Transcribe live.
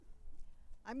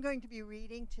I'm going to be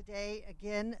reading today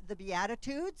again the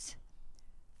Beatitudes,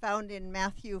 found in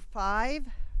Matthew 5,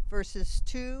 verses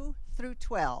 2 through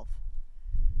 12.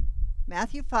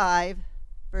 Matthew 5,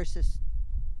 verses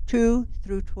 2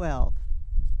 through 12.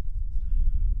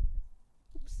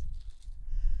 Oops.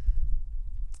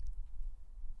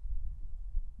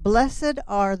 Blessed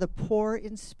are the poor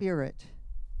in spirit,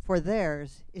 for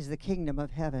theirs is the kingdom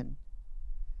of heaven.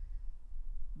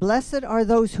 Blessed are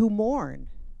those who mourn,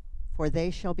 for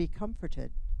they shall be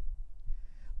comforted.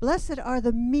 Blessed are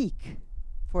the meek,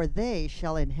 for they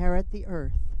shall inherit the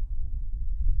earth.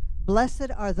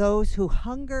 Blessed are those who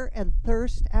hunger and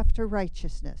thirst after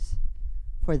righteousness,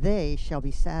 for they shall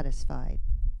be satisfied.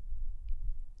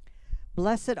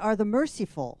 Blessed are the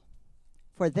merciful,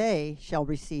 for they shall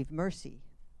receive mercy.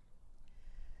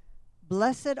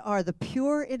 Blessed are the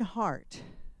pure in heart,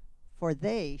 for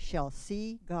they shall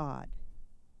see God.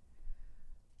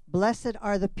 Blessed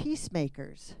are the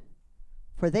peacemakers,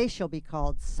 for they shall be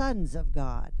called sons of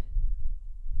God.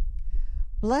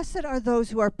 Blessed are those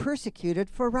who are persecuted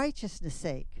for righteousness'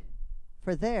 sake,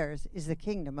 for theirs is the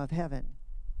kingdom of heaven.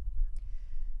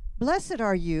 Blessed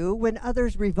are you when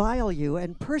others revile you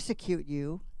and persecute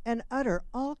you and utter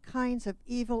all kinds of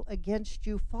evil against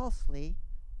you falsely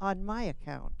on my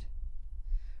account.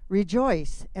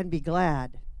 Rejoice and be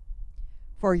glad,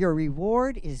 for your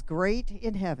reward is great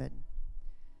in heaven.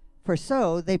 For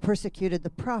so they persecuted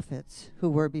the prophets who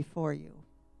were before you.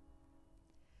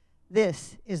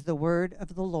 This is the word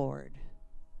of the Lord.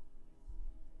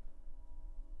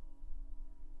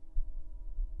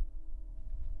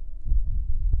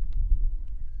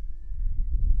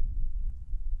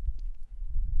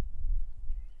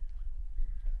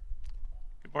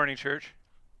 Good morning, church,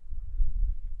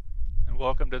 and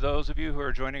welcome to those of you who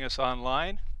are joining us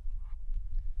online.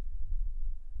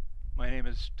 My name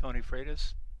is Tony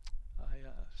Freitas.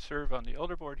 Serve on the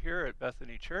elder board here at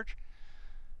Bethany Church.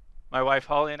 My wife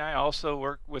Holly and I also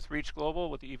work with Reach Global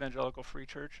with the Evangelical Free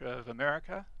Church of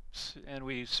America, and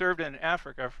we served in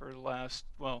Africa for the last,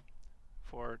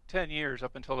 for 10 years,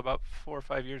 up until about 4 or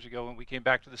 5 years ago when we came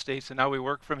back to the States, and now we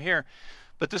work from here.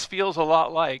 But this feels a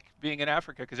lot like being in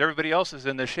Africa because everybody else is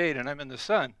in the shade and I'm in the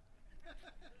sun.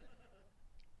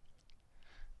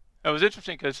 It was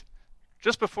interesting because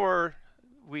just before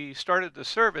we started the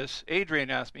service,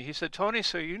 Adrian asked me, he said, "Tony,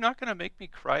 so you're not going to make me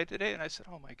cry today?" And I said,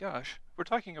 "Oh my gosh, we're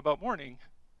talking about mourning.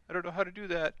 I don't know how to do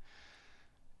that."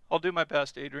 I'll do my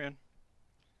best, Adrian.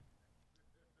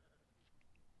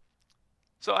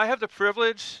 So I have the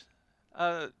privilege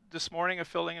this morning of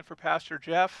filling in for Pastor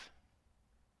Jeff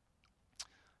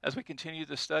as we continue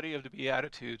the study of the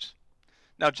Beatitudes.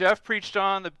 Now, Jeff preached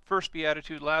on the first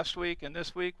Beatitude last week, and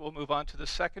this week we'll move on to the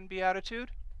second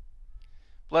Beatitude.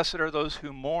 Blessed are those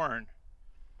who mourn.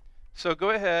 So go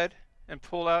ahead and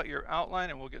pull out your outline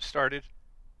and we'll get started.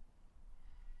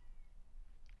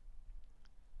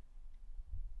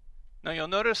 Now you'll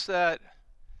notice that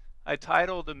I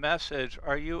titled the message,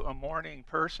 "Are You a Mourning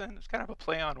Person?" It's kind of a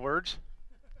play on words.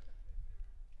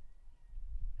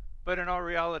 But in all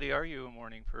reality, are you a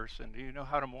mourning person? Do you know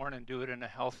how to mourn and do it in a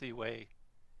healthy way?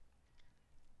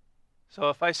 So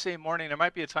if I say morning, there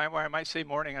might be a time where I might say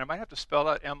morning, and I might have to spell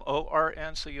out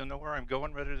M-O-R-N so you'll know where I'm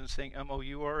going rather than saying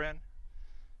M-O-U-R-N.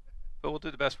 But we'll do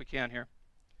the best we can here.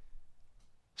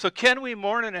 So can we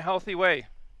mourn in a healthy way?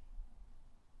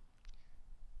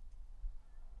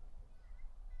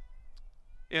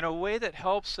 In a way that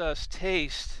helps us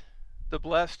taste the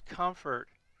blessed comfort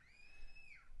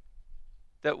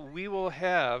that we will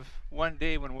have one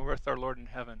day when we're with our Lord in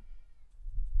heaven.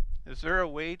 Is there a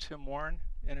way to mourn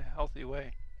in a healthy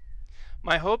way?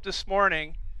 My hope this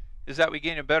morning is that we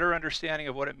gain a better understanding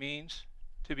of what it means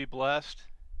to be blessed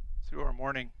through our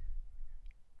mourning.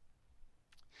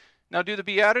 Now, do the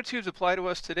Beatitudes apply to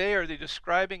us today, or are they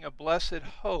describing a blessed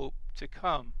hope to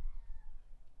come?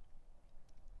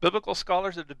 Biblical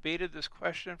scholars have debated this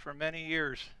question for many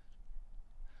years.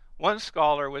 One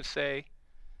scholar would say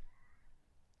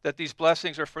that these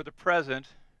blessings are for the present,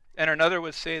 and another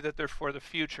would say that they're for the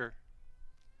future.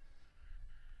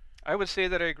 I would say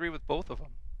that I agree with both of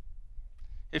them.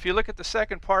 If you look at the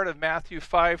second part of Matthew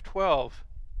 5:12,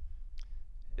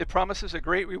 it promises a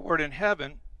great reward in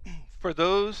heaven for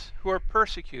those who are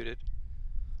persecuted,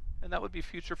 and that would be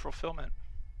future fulfillment.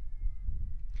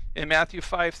 In Matthew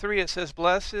 5:3, it says,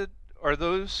 "Blessed are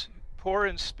those poor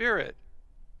in spirit,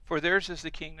 for theirs is the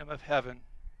kingdom of heaven."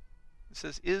 It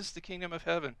says, "is the kingdom of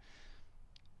heaven."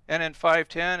 And in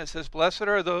 5:10 it says, "Blessed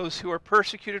are those who are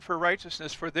persecuted for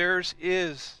righteousness, for theirs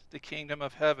is the kingdom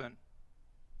of heaven."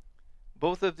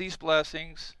 Both of these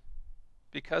blessings,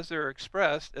 because they're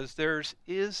expressed as theirs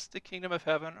is the kingdom of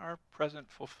heaven, are present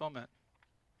fulfillment.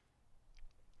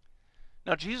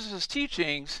 Now, Jesus'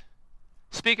 teachings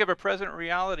speak of a present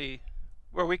reality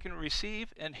where we can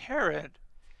receive, inherit,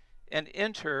 and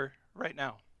enter right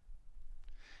now.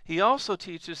 He also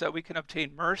teaches that we can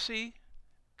obtain mercy,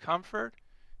 comfort,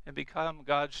 and become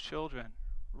God's children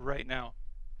right now,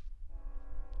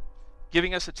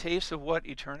 giving us a taste of what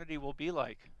eternity will be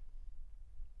like.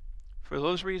 For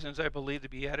those reasons, I believe the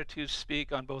Beatitudes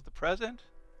speak on both the present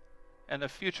and the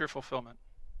future fulfillment.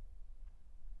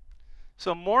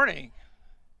 So mourning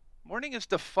is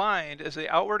defined as the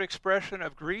outward expression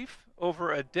of grief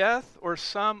over a death or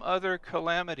some other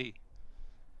calamity.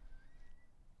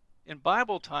 In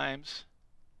Bible times,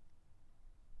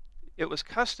 it was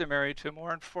customary to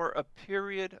mourn for a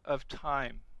period of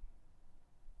time.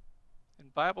 In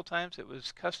Bible times, it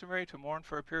was customary to mourn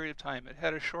for a period of time. It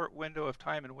had a short window of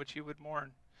time in which you would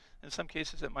mourn. In some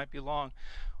cases, it might be long.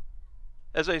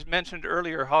 As I mentioned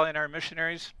earlier, Holly and I are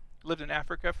missionaries, lived in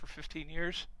Africa for 15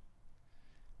 years.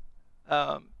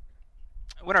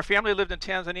 When our family lived in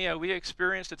Tanzania, we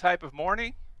experienced a type of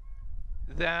mourning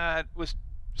that was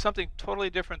something totally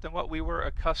different than what we were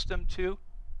accustomed to.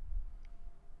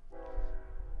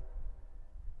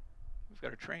 We've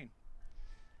got a train.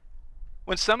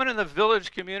 When someone in the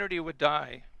village community would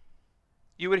die,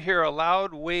 you would hear a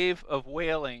loud wave of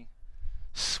wailing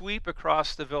sweep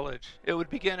across the village. It would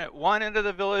begin at one end of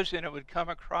the village, and it would come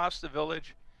across the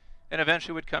village, and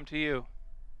eventually would come to you.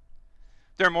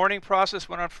 Their mourning process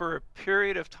went on for a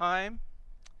period of time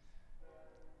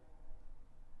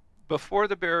before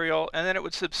the burial, and then it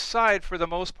would subside for the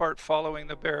most part following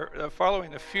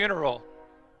the funeral.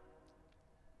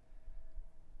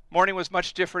 Mourning was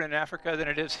much different in Africa than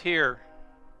it is here,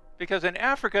 because in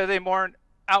Africa they mourn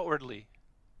outwardly.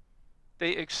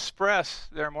 They express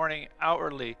their mourning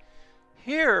outwardly.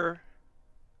 Here,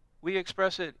 we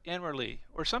express it inwardly,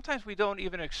 or sometimes we don't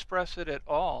even express it at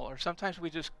all, or sometimes we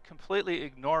just completely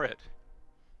ignore it.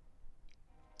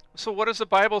 So what does the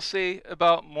Bible say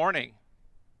about mourning?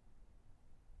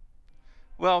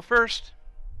 Well, first,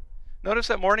 notice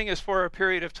that mourning is for a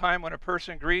period of time when a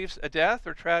person grieves a death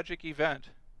or tragic event.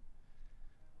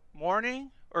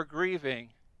 Mourning or grieving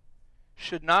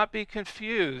should not be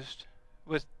confused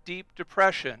with deep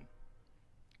depression,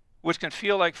 which can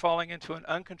feel like falling into an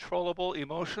uncontrollable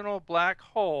emotional black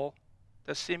hole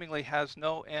that seemingly has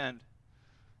no end.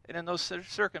 And in those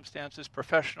circumstances,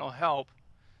 professional help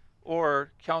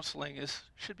or counseling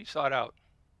should be sought out.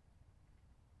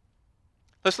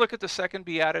 Let's look at the second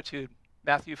beatitude,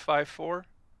 Matthew 5:4.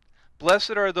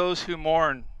 Blessed are those who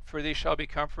mourn, for they shall be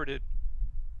comforted.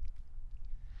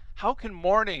 How can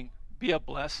mourning be a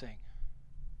blessing?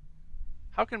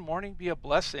 How can mourning be a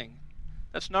blessing?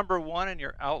 That's number one in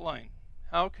your outline.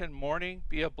 How can mourning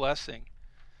be a blessing?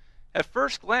 At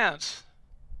first glance,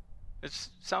 it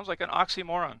sounds like an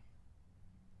oxymoron.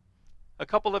 A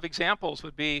couple of examples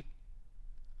would be,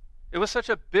 it was such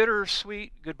a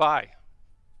bittersweet goodbye.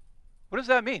 What does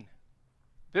that mean?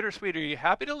 Bittersweet. Are you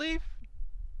happy to leave?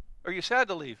 Or are you sad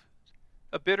to leave?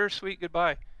 A bittersweet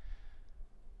goodbye.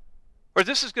 Or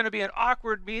this is going to be an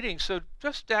awkward meeting, so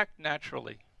just act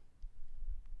naturally.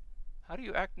 How do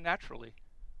you act naturally?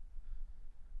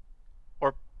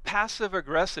 Or passive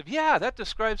aggressive. Yeah, that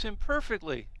describes him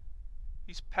perfectly.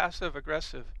 He's passive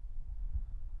aggressive.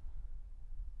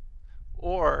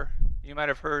 Or you might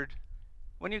have heard,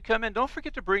 when you come in, don't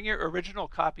forget to bring your original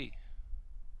copy.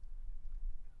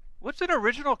 What's an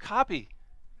original copy?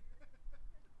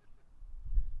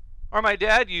 Or my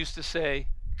dad used to say,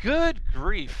 good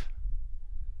grief.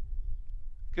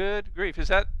 Good grief. Is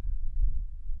that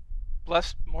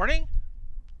blessed morning?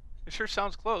 It sure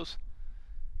sounds close.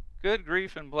 Good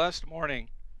grief and blessed morning.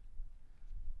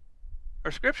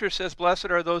 Our scripture says,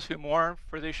 blessed are those who mourn,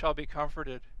 for they shall be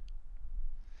comforted.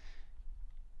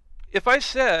 If I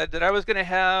said that I was going to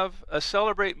have a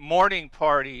celebrate mourning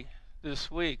party this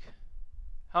week,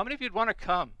 how many of you'd want to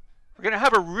come? We're going to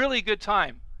have a really good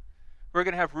time. We're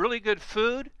going to have really good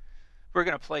food. We're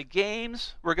going to play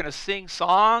games. We're going to sing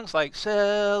songs like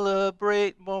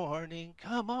Celebrate Morning.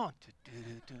 Come on.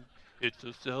 It's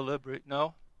a celebrate.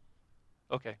 No?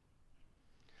 Okay.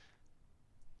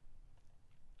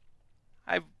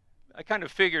 I kind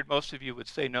of figured most of you would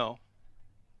say no.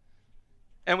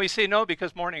 And we say no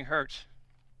because mourning hurts.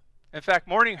 In fact,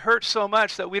 mourning hurts so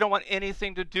much that we don't want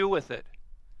anything to do with it.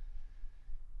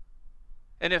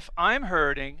 And if I'm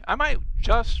hurting, I might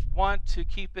just want to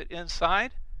keep it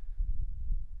inside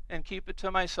and keep it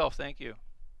to myself. Thank you.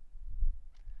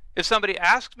 If somebody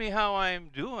asks me how I'm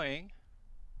doing,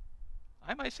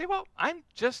 I might say, well, I'm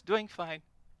just doing fine,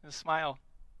 and smile.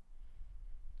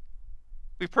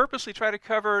 We purposely try to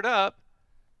cover it up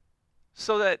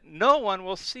so that no one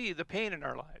will see the pain in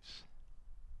our lives.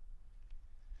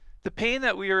 The pain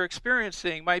that we are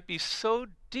experiencing might be so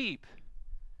deep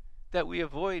that we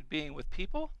avoid being with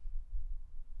people.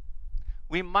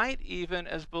 We might even,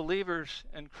 as believers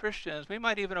and Christians, we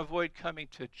might even avoid coming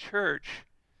to church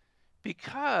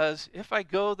because if I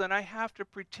go, then I have to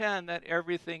pretend that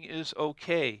everything is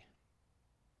okay.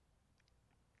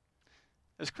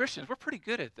 As Christians, we're pretty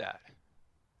good at that.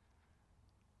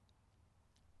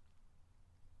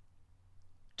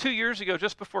 2 years ago,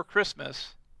 just before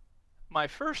Christmas, my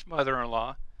first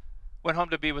mother-in-law went home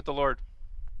to be with the Lord.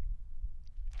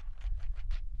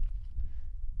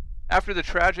 After the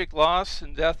tragic loss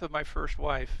and death of my first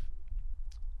wife,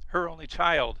 her only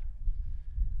child,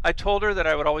 I told her that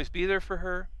I would always be there for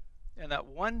her, and that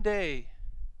one day,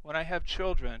 when I have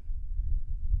children,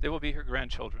 they will be her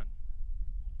grandchildren.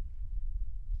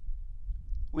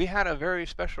 We had a very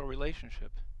special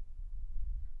relationship,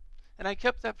 and I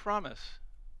kept that promise.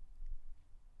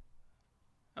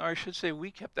 Or I should say,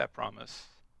 we kept that promise.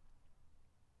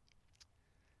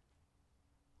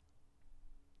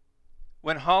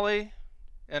 When Holly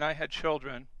and I had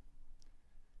children,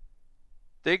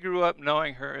 they grew up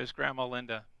knowing her as Grandma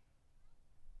Linda.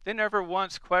 They never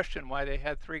once questioned why they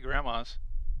had 3 grandmas.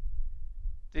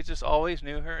 They just always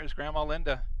knew her as Grandma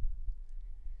Linda.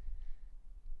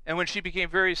 And when she became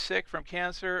very sick from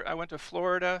cancer, I went to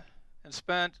Florida and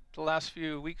spent the last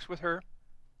few weeks with her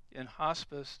in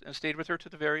hospice and stayed with her to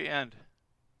the very end.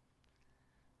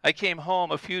 I came home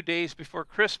a few days before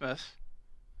Christmas,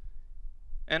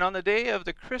 and on the day of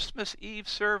the Christmas Eve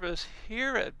service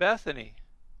here at Bethany,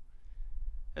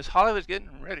 as Holly was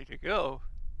getting ready to go,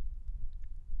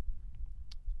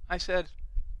 I said,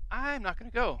 I'm not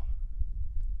going to go.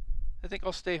 I think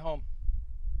I'll stay home.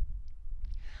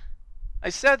 I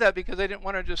said that because I didn't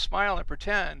want to just smile and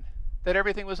pretend that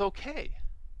everything was okay.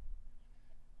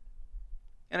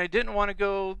 And I didn't want to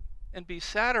go and be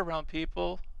sad around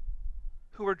people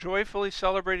who were joyfully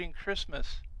celebrating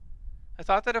Christmas. I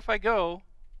thought that if I go,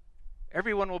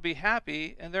 everyone will be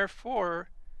happy, and therefore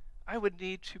I would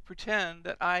need to pretend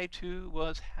that I too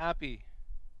was happy.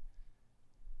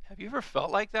 Have you ever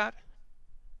felt like that?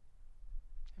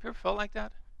 Have you ever felt like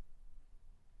that?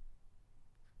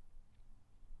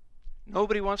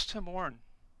 Nobody wants to mourn,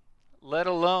 let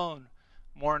alone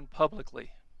mourn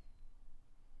publicly.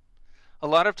 A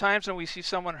lot of times when we see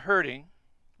someone hurting,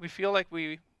 we feel like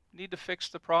we need to fix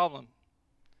the problem.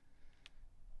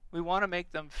 We want to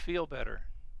make them feel better.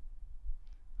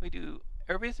 We do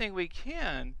everything we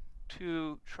can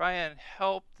to try and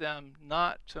help them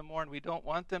not to mourn. We don't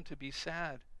want them to be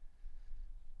sad.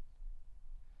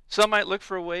 Some might look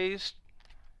for ways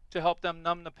to help them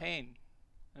numb the pain,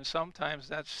 and sometimes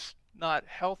that's not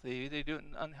healthy. They do it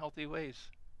in unhealthy ways.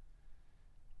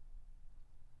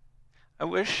 I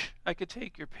wish I could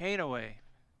take your pain away,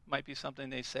 might be something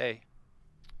they say.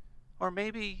 Or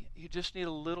maybe you just need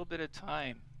a little bit of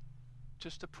time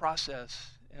just to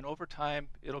process, and over time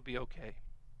it'll be okay.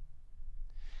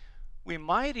 We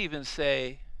might even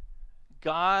say,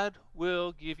 God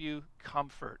will give you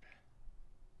comfort,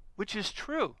 which is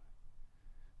true.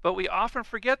 But we often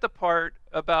forget the part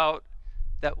about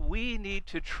that we need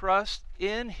to trust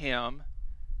in Him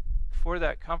for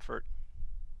that comfort.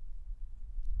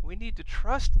 We need to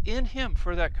trust in Him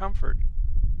for that comfort.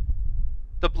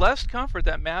 The blessed comfort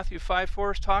that Matthew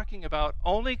 5:4 is talking about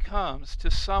only comes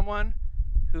to someone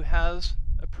who has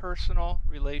a personal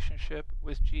relationship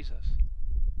with Jesus.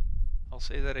 I'll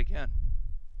say that again.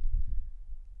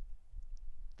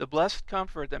 The blessed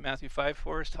comfort that Matthew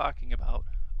 5:4 is talking about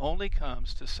only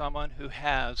comes to someone who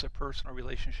has a personal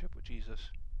relationship with Jesus.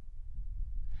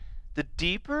 The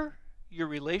deeper your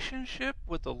relationship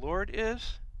with the Lord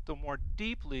is, the more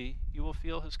deeply you will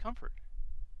feel His comfort.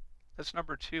 That's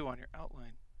number 2 on your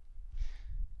outline.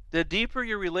 The deeper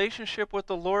your relationship with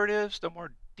the Lord is, the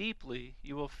more deeply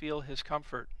you will feel His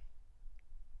comfort.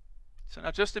 So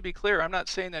now just to be clear, I'm not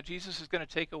saying that Jesus is going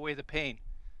to take away the pain.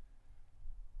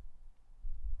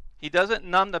 He doesn't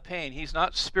numb the pain. He's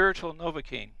not spiritual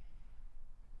Novocaine.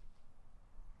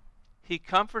 He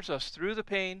comforts us through the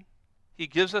pain. He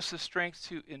gives us the strength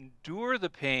to endure the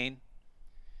pain,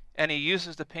 and He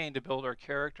uses the pain to build our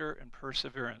character and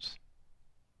perseverance.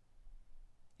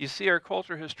 You see, our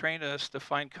culture has trained us to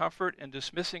find comfort in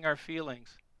dismissing our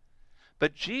feelings.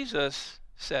 But Jesus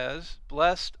says,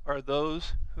 blessed are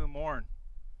those who mourn.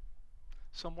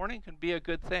 So mourning can be a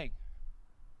good thing.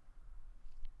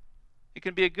 It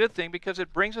can be a good thing because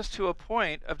it brings us to a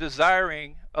point of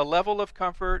desiring a level of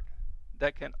comfort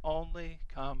that can only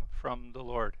come from the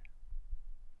Lord.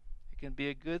 It can be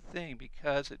a good thing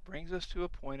because it brings us to a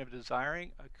point of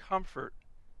desiring a comfort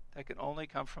that can only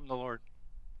come from the Lord.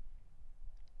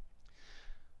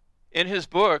 In his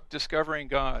book, Discovering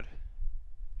God,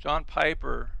 John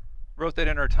Piper wrote that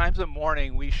in our times of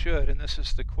mourning we should, and this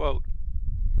is the quote,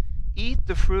 eat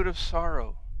the fruit of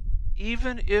sorrow,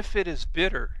 even if it is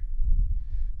bitter.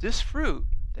 This fruit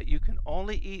that you can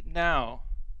only eat now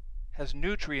has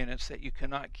nutrients that you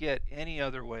cannot get any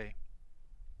other way.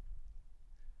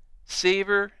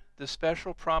 Savor the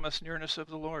special promised nearness of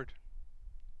the Lord.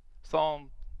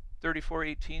 Psalm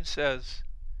 34:18 says,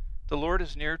 "The Lord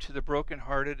is near to the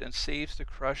brokenhearted and saves the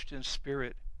crushed in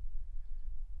spirit."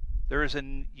 There is a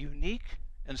unique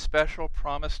and special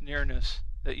promised nearness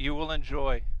that you will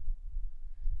enjoy.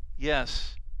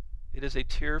 Yes, it is a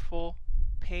tearful,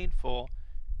 painful,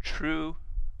 true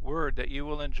word that you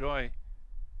will enjoy,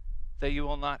 that you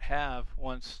will not have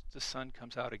once the sun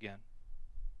comes out again.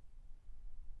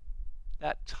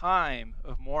 That time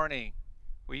of mourning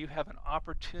where you have an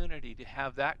opportunity to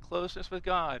have that closeness with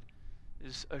God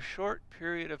is a short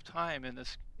period of time in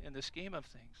the scheme of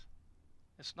things.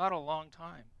 It's not a long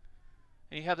time.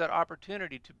 And you have that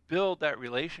opportunity to build that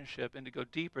relationship and to go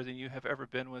deeper than you have ever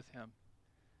been with him.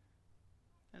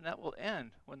 And that will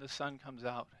end when the sun comes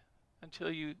out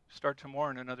until you start to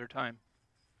mourn another time.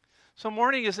 So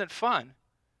mourning isn't fun,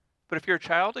 but if you're a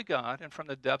child of God and from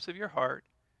the depths of your heart,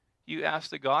 you ask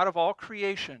the God of all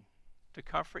creation to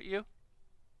comfort you,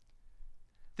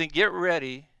 then get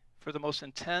ready for the most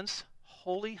intense,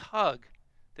 holy hug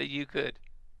that you could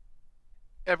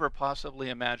ever possibly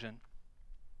imagine.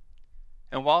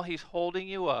 And while he's holding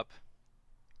you up,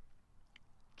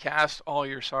 cast all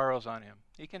your sorrows on him.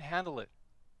 He can handle it.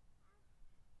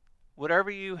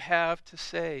 Whatever you have to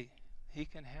say, he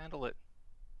can handle it.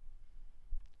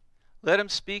 Let him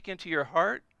speak into your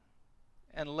heart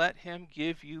and let him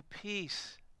give you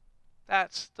peace.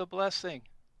 That's the blessing.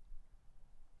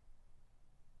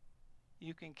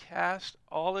 You can cast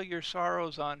all of your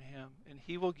sorrows on him and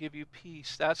he will give you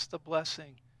peace. That's the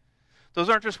blessing. Those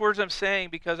aren't just words I'm saying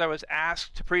because I was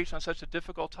asked to preach on such a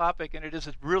difficult topic, and it is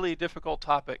a really difficult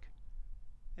topic.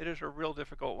 It is a real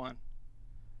difficult one.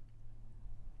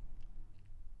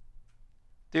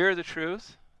 They're the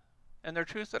truth, and they're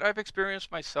truth that I've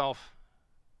experienced myself.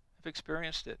 I've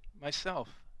experienced it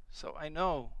myself, so I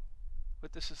know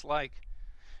what this is like.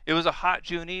 It was a hot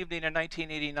June evening in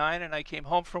 1989, and I came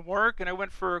home from work, and I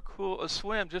went for a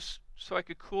swim just so I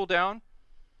could cool down.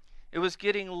 It was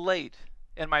getting late,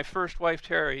 and my first wife,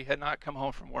 Terry, had not come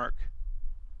home from work.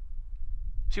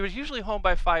 She was usually home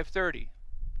by 5:30,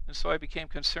 and so I became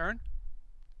concerned.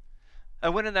 I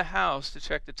went in the house to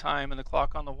check the time, and the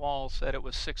clock on the wall said it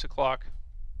was 6 o'clock.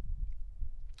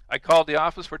 I called the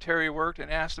office where Terry worked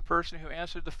and asked the person who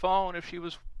answered the phone if she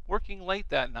was working late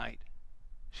that night.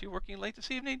 Is she working late this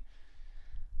evening?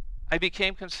 I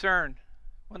became concerned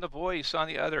when the voice on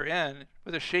the other end,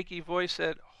 with a shaky voice,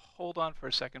 said, "Hold on for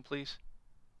a second, please."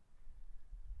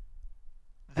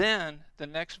 Then the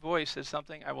next voice said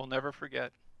something I will never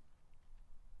forget.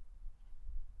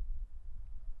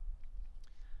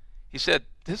 He said,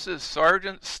 "This is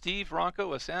Sergeant Steve Ronco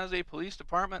with San Jose Police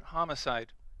Department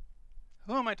Homicide."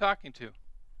 Who am I talking to?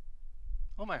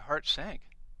 Oh, my heart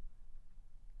sank.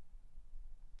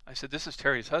 I said, "This is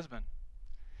Terry's husband."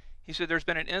 He said, "There's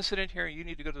been an incident here. You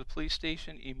need to go to the police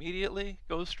station immediately.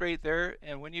 Go straight there,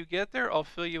 and when you get there, I'll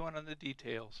fill you in on the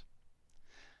details."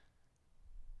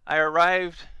 I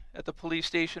arrived at the police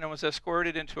station and was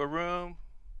escorted into a room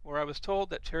where I was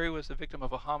told that Terry was the victim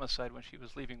of a homicide when she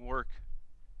was leaving work.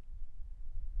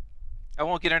 I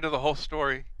won't get into the whole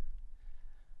story,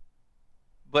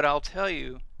 but I'll tell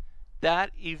you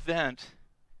that event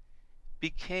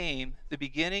became the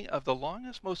beginning of the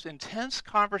longest, most intense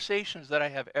conversations that I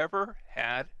have ever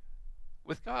had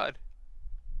with God.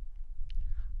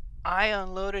 I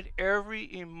unloaded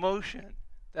every emotion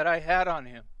that I had on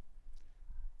him.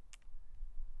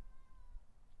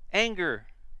 Anger,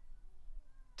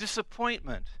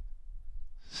 disappointment,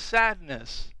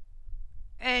 sadness,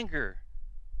 anger,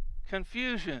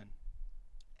 confusion,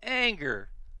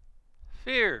 anger,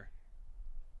 fear.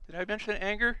 Did I mention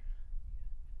anger?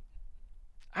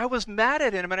 I was mad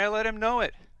at him and I let him know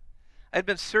it. I'd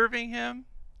been serving him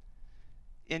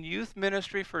in youth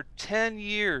ministry for 10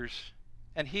 years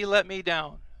and he let me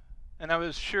down. And I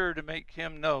was sure to make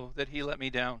him know that he let me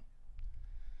down.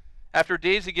 After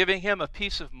days of giving him a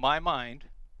piece of my mind,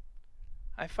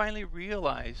 I finally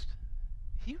realized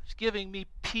he was giving me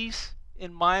peace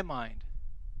in my mind.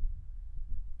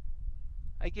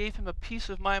 I gave him a piece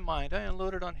of my mind. I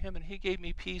unloaded on him and he gave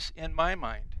me peace in my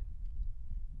mind.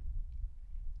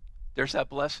 There's that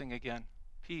blessing again,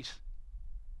 peace.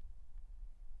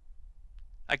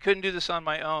 I couldn't do this on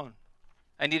my own.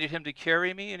 I needed him to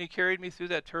carry me, and he carried me through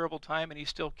that terrible time, and he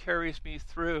still carries me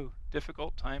through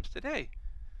difficult times today.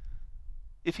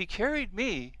 If he carried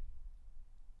me,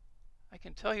 I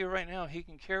can tell you right now, he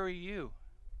can carry you.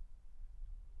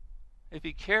 If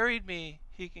he carried me,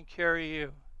 he can carry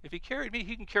you. If he carried me,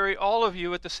 he can carry all of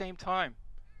you at the same time.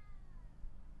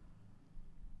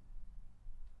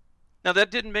 Now,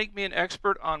 that didn't make me an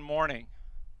expert on mourning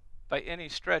by any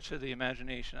stretch of the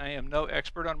imagination. I am no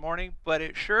expert on mourning, but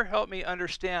it sure helped me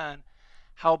understand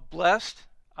how blessed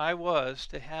I was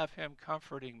to have him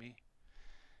comforting me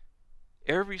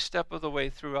every step of the way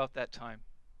throughout that time.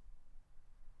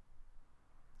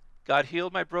 God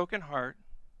healed my broken heart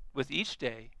with each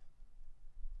day,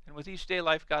 and with each day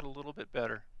life got a little bit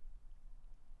better.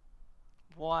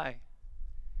 Why?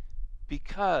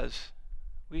 Because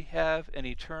we have an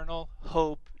eternal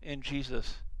hope in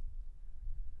Jesus.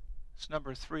 It's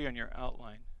number 3 on your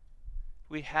outline.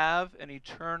 We have an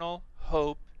eternal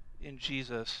hope in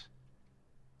Jesus.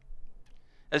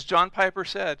 As John Piper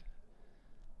said,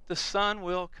 the sun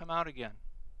will come out again.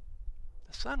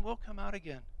 The sun will come out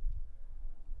again.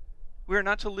 We are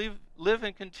not to live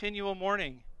in continual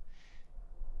mourning.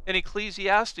 In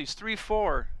Ecclesiastes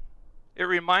 3:4, it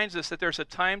reminds us that there's a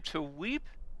time to weep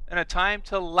and a time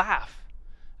to laugh,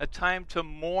 a time to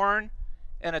mourn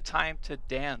and a time to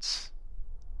dance.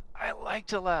 I like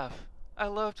to laugh. I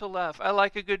love to laugh. I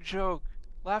like a good joke.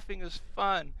 Laughing is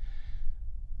fun.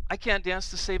 I can't dance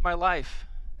to save my life.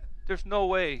 There's no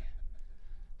way.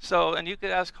 So, and you could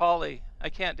ask Holly, I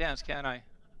can't dance, can I?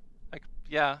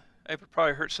 Yeah, I would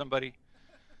probably hurt somebody.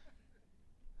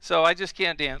 So I just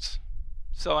can't dance.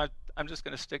 So I'm just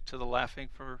going to stick to the laughing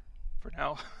for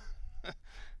now.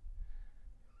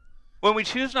 When we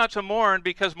choose not to mourn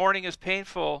because mourning is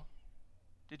painful,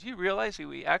 did you realize that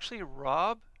we actually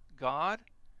rob God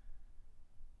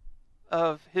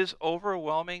of his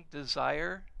overwhelming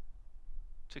desire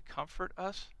to comfort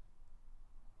us?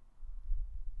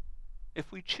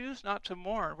 If we choose not to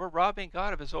mourn, we're robbing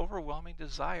God of his overwhelming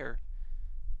desire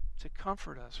to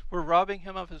comfort us. We're robbing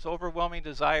him of his overwhelming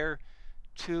desire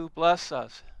to bless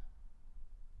us.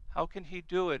 How can he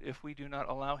do it if we do not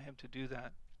allow him to do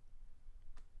that?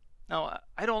 Now,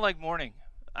 I don't like mourning.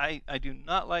 I do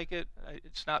not like it.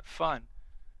 It's not fun.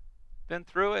 Been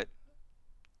through it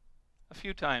a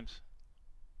few times.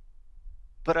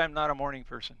 But I'm not a mourning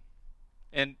person.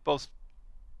 And both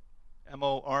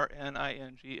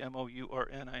M-O-R-N-I-N-G,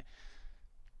 M-O-U-R-N-I.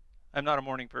 I'm not a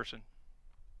mourning person.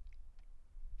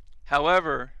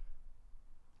 However,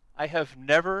 I have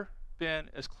never been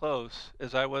as close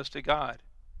as I was to God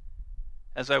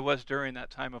as I was during that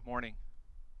time of mourning.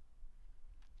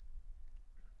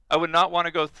 I would not want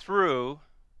to go through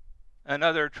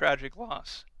another tragic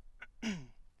loss.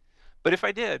 But if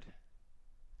I did,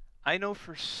 I know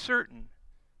for certain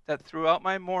that throughout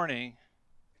my mourning,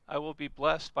 I will be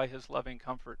blessed by his loving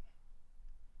comfort.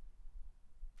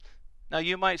 Now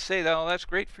you might say, oh, that's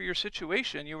great for your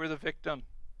situation. You were the victim.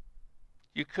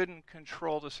 You couldn't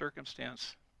control the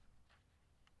circumstance.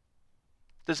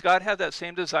 Does God have that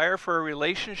same desire for a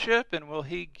relationship, and will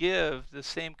he give the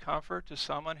same comfort to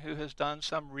someone who has done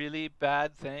some really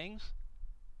bad things?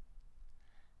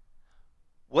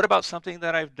 What about something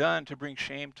that I've done to bring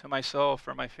shame to myself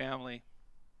or my family,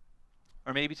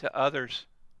 or maybe to others?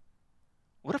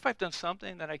 What if I've done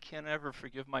something that I can't ever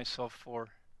forgive myself for?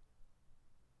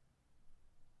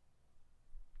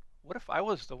 What if I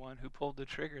was the one who pulled the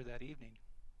trigger that evening?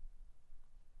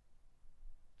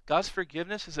 God's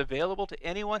forgiveness is available to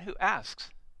anyone who asks.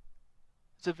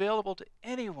 It's available to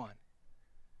anyone.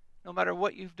 No matter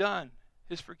what you've done,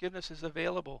 his forgiveness is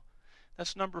available.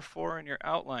 That's number 4 in your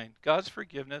outline. God's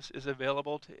forgiveness is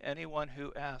available to anyone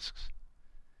who asks.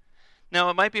 Now,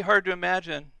 it might be hard to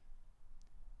imagine,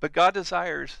 but God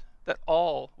desires that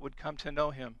all would come to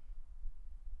know him.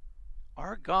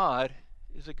 Our God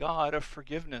is a God of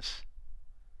forgiveness.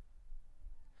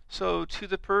 So to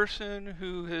the person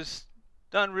who has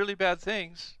done really bad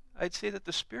things, I'd say that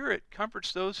the Spirit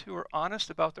comforts those who are honest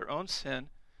about their own sin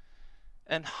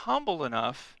and humble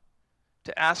enough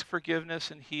to ask forgiveness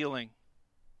and healing.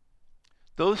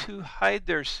 Those who hide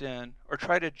their sin or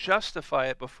try to justify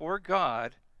it before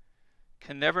God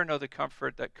can never know the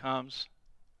comfort that comes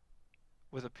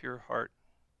with a pure heart.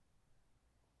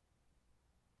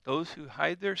 Those who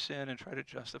hide their sin and try to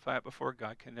justify it before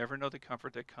God can never know the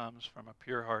comfort that comes from a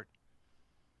pure heart.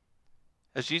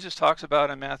 As Jesus talks about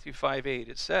in Matthew 5:8,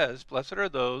 it says, "Blessed are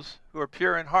those who are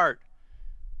pure in heart,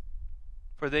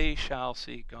 for they shall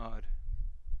see God."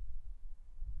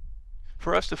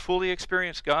 For us to fully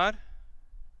experience God,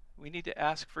 we need to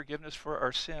ask forgiveness for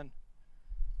our sin.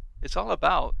 It's all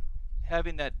about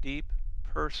having that deep,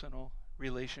 personal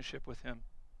relationship with him.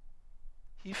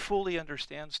 He fully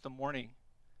understands the mourning.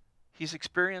 He's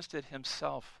experienced it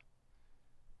himself.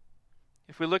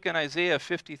 If we look in Isaiah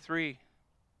 53,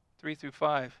 3 through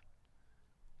 5,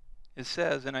 it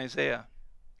says in Isaiah,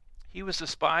 "He was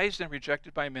despised and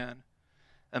rejected by men,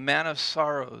 a man of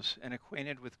sorrows and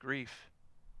acquainted with grief.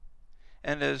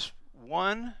 And as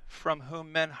one from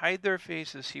whom men hide their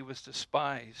faces, he was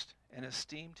despised and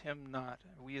esteemed him not.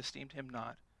 We esteemed him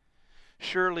not.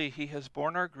 Surely he has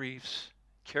borne our griefs,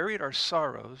 carried our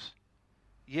sorrows,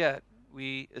 yet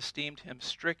we esteemed him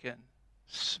stricken,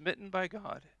 smitten by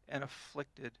God, and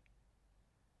afflicted.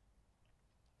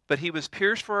 But he was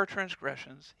pierced for our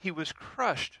transgressions, he was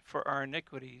crushed for our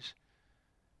iniquities.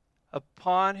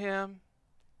 Upon him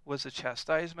was the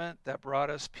chastisement that brought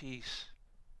us peace,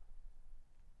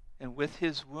 and with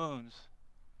his wounds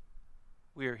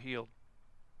we are healed."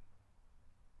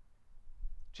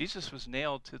 Jesus was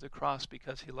nailed to the cross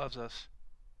because he loves us.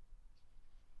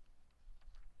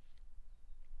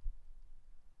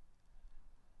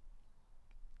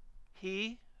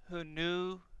 He who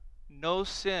knew no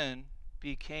sin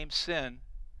became sin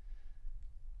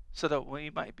so that we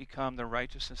might become the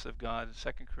righteousness of God.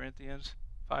 2 Corinthians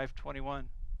 5:21.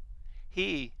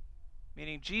 He,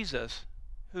 meaning Jesus,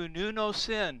 who knew no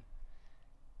sin,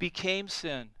 became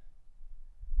sin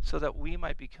so that we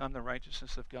might become the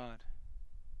righteousness of God.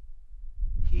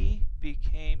 He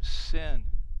became sin.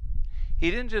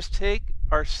 He didn't just take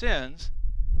our sins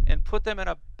and put them in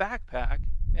a backpack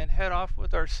and head off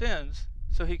with our sins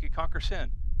so he could conquer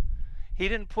sin. He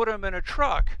didn't put them in a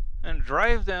truck and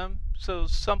drive them so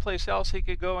someplace else he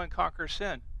could go and conquer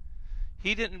sin.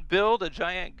 He didn't build a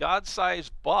giant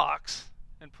God-sized box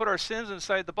and put our sins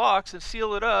inside the box and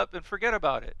seal it up and forget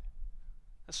about it.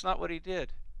 That's not what he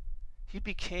did. He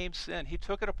became sin. He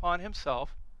took it upon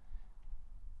himself.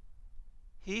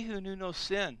 He who knew no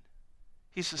sin.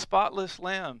 He's the spotless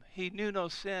lamb. He knew no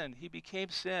sin. He became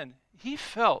sin. He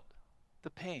felt the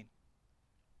pain.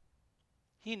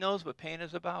 He knows what pain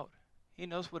is about. He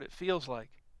knows what it feels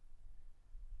like.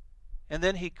 And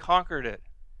then he conquered it.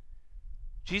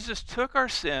 Jesus took our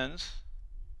sins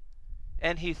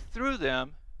and he threw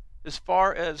them as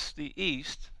far as the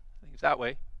east. I think it's that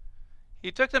way.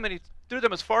 He took them and he threw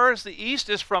them as far as the east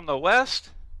is from the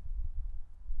west.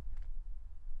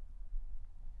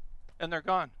 And they're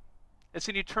gone. It's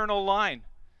an eternal line.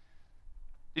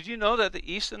 Did you know that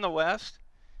the east and the west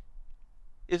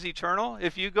is eternal?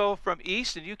 If you go from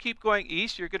east and you keep going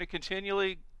east, you're going to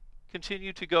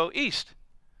continue to go east.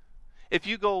 If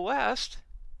you go west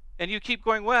and you keep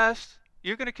going west,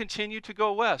 you're going to continue to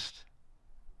go west.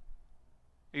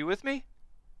 Are you with me?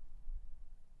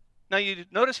 Now you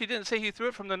notice he didn't say he threw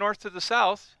it from the north to the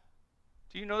south.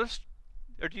 Do you notice,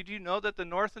 or did you know that the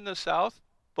north and the south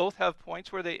both have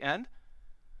points where they end?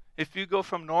 If you go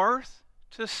from north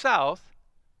to south,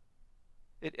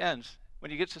 it ends.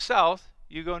 When you get to south,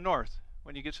 you go north.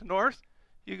 When you get to north,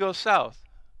 you go south.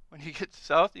 When you get to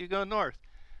south, you go north.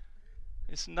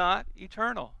 It's not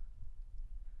eternal.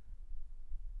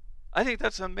 I think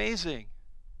that's amazing.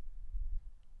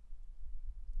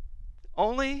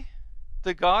 Only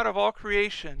the God of all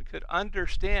creation could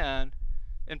understand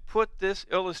and put this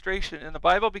illustration in the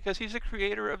Bible because he's the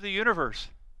creator of the universe.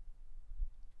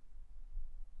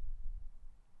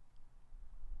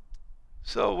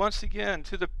 So once again,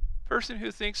 to the person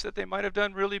who thinks that they might have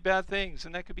done really bad things,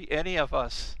 and that could be any of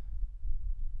us,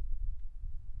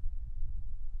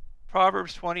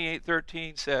 Proverbs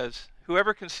 28:13 says,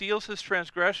 "Whoever conceals his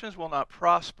transgressions will not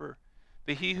prosper,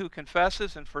 but he who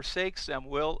confesses and forsakes them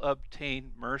will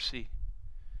obtain mercy."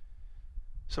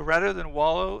 So rather than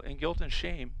wallow in guilt and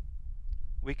shame,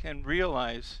 we can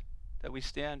realize that we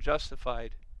stand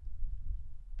justified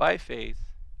by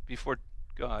faith before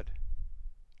God.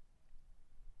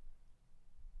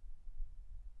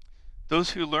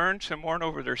 Those who learn to mourn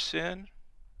over their sin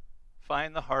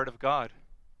find the heart of God.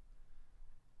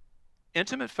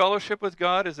 Intimate fellowship with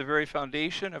God is the very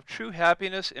foundation of true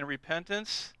happiness and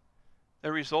repentance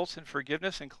that results in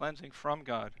forgiveness and cleansing from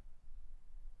God.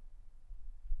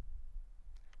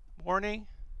 Mourning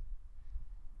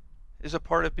is a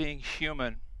part of being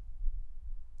human.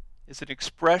 It's an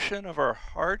expression of our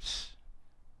hearts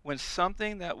when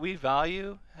something that we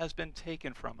value has been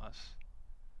taken from us.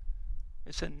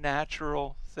 It's a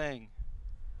natural thing.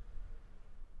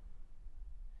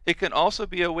 It can also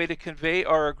be a way to convey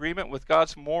our agreement with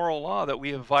God's moral law that we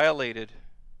have violated.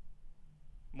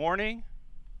 Mourning,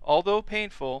 although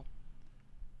painful,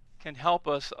 can help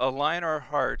us align our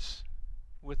hearts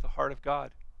with the heart of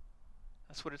God.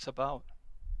 That's what it's about.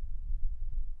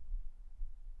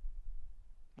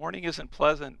 Mourning isn't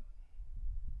pleasant,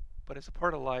 but it's a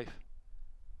part of life.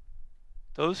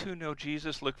 Those who know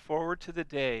Jesus look forward to the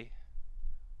day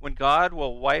when God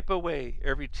will wipe away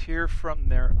every tear from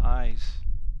their eyes.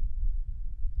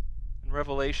 In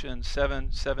Revelation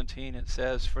 7:17 it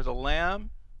says, "For the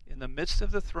Lamb in the midst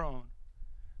of the throne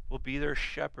will be their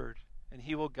shepherd, and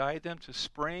he will guide them to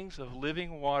springs of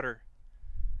living water.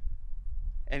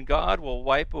 And God will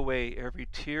wipe away every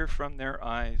tear from their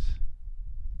eyes."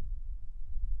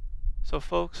 So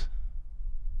folks,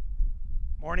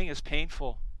 mourning is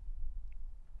painful.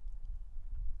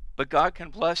 But God can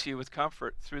bless you with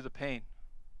comfort through the pain.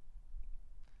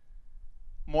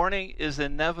 Mourning is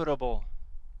inevitable.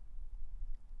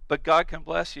 But God can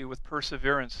bless you with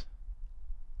perseverance.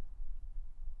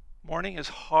 Mourning is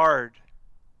hard.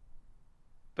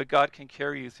 But God can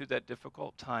carry you through that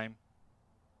difficult time.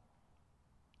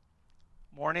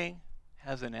 Mourning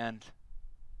has an end.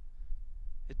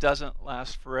 It doesn't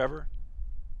last forever.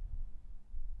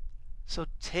 So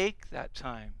take that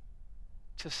time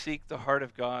to seek the heart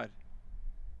of God.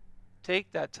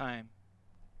 Take that time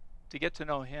to get to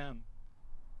know Him.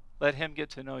 Let Him get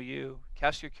to know you.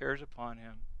 Cast your cares upon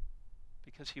Him,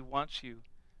 because He wants you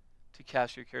to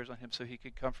cast your cares on Him so He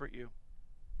can comfort you.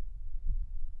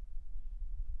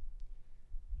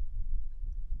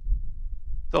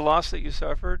 The loss that you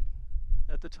suffered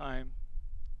at the time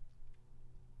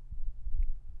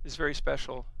is very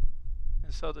special.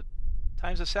 And so the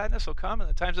times of sadness will come and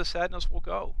the times of sadness will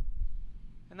go.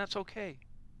 And that's okay.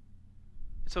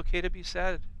 It's okay to be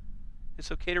sad.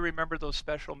 It's okay to remember those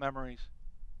special memories.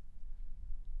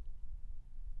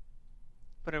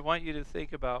 But I want you to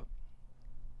think about,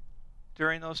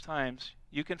 during those times,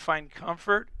 you can find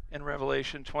comfort in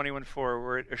Revelation 21:4,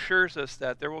 where it assures us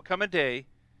that there will come a day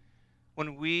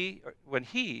when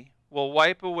He will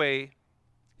wipe away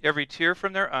every tear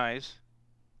from their eyes,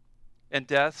 and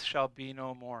death shall be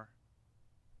no more.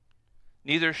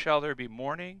 Neither shall there be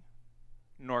mourning,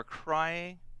 nor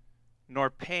crying,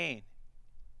 nor pain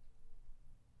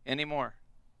anymore,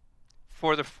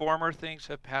 for the former things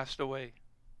have passed away.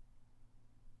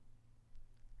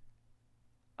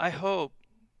 I hope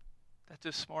that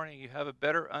this morning you have a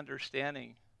better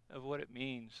understanding of what it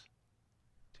means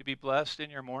to be blessed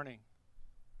in your mourning.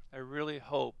 I really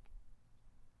hope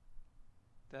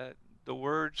that the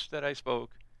words that I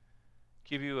spoke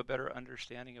give you a better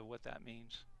understanding of what that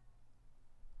means.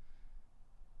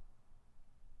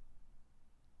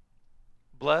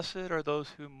 Blessed are those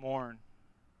who mourn,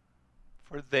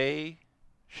 for they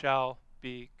shall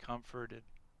be comforted.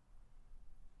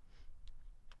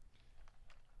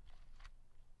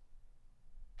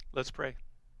 Let's pray.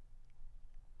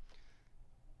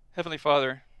 Heavenly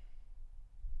Father,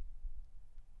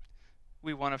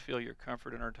 we want to feel your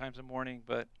comfort in our times of mourning,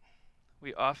 but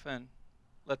we often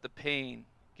let the pain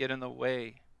get in the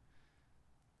way,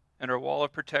 and our wall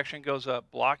of protection goes up,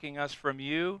 blocking us from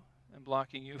you and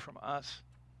blocking you from us.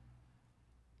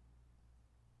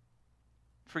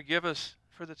 Forgive us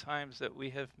for the times that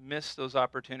we have missed those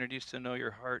opportunities to know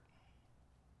your heart.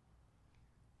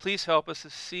 Please help us to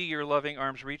see your loving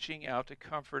arms reaching out to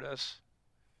comfort us,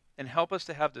 and help us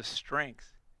to have the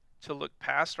strength to look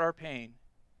past our pain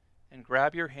and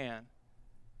grab your hand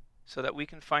so that we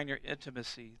can find your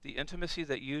intimacy, the intimacy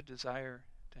that you desire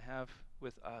to have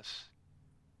with us.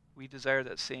 We desire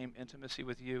that same intimacy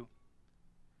with you.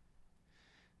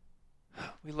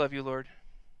 We love you, Lord,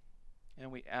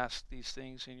 and we ask these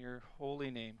things in your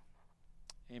holy name.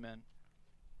 Amen.